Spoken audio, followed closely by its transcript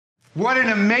What an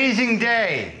amazing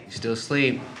day. Still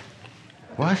asleep.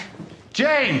 What?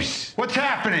 James, what's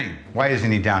happening? Why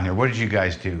isn't he down here? What did you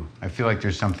guys do? I feel like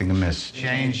there's something amiss.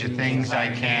 Change the things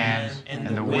I can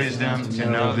and the wisdom to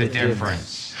know the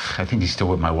difference. I think he's still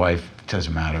with my wife. It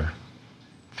doesn't matter.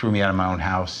 Threw me out of my own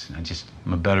house.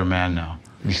 I'm a better man now.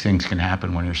 These things can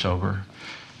happen when you're sober.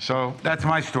 So that's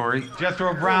my story.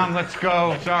 Jethro Brown, let's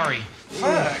go. Sorry.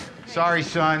 Fuck. Sorry,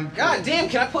 son. God damn,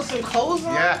 can I put some clothes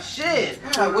on? Yeah. Shit.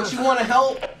 God, what, you want to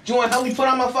help? Do you want to help me put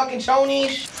on my fucking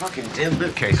chonies? Fucking dimp.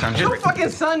 Okay, son. Your fucking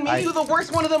son, me, you the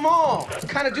worst one of them all.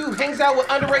 Kind of dude hangs out with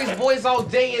underage boys all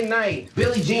day and night.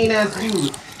 Billie Jean ass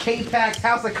dude. K-Pax,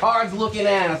 House of Cards looking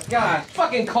ass. God,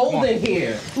 fucking cold in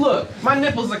here. Look, my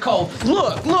nipples are cold.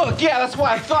 Look, yeah, that's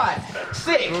what I thought.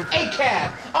 Sick,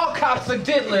 ACAB, all cops are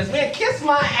diddlers. Man, kiss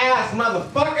my ass,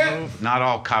 motherfucker. Not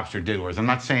all cops are diddlers. I'm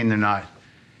not saying they're not,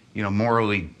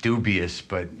 morally dubious,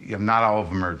 but not all of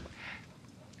them are.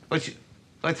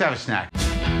 Let's have a snack.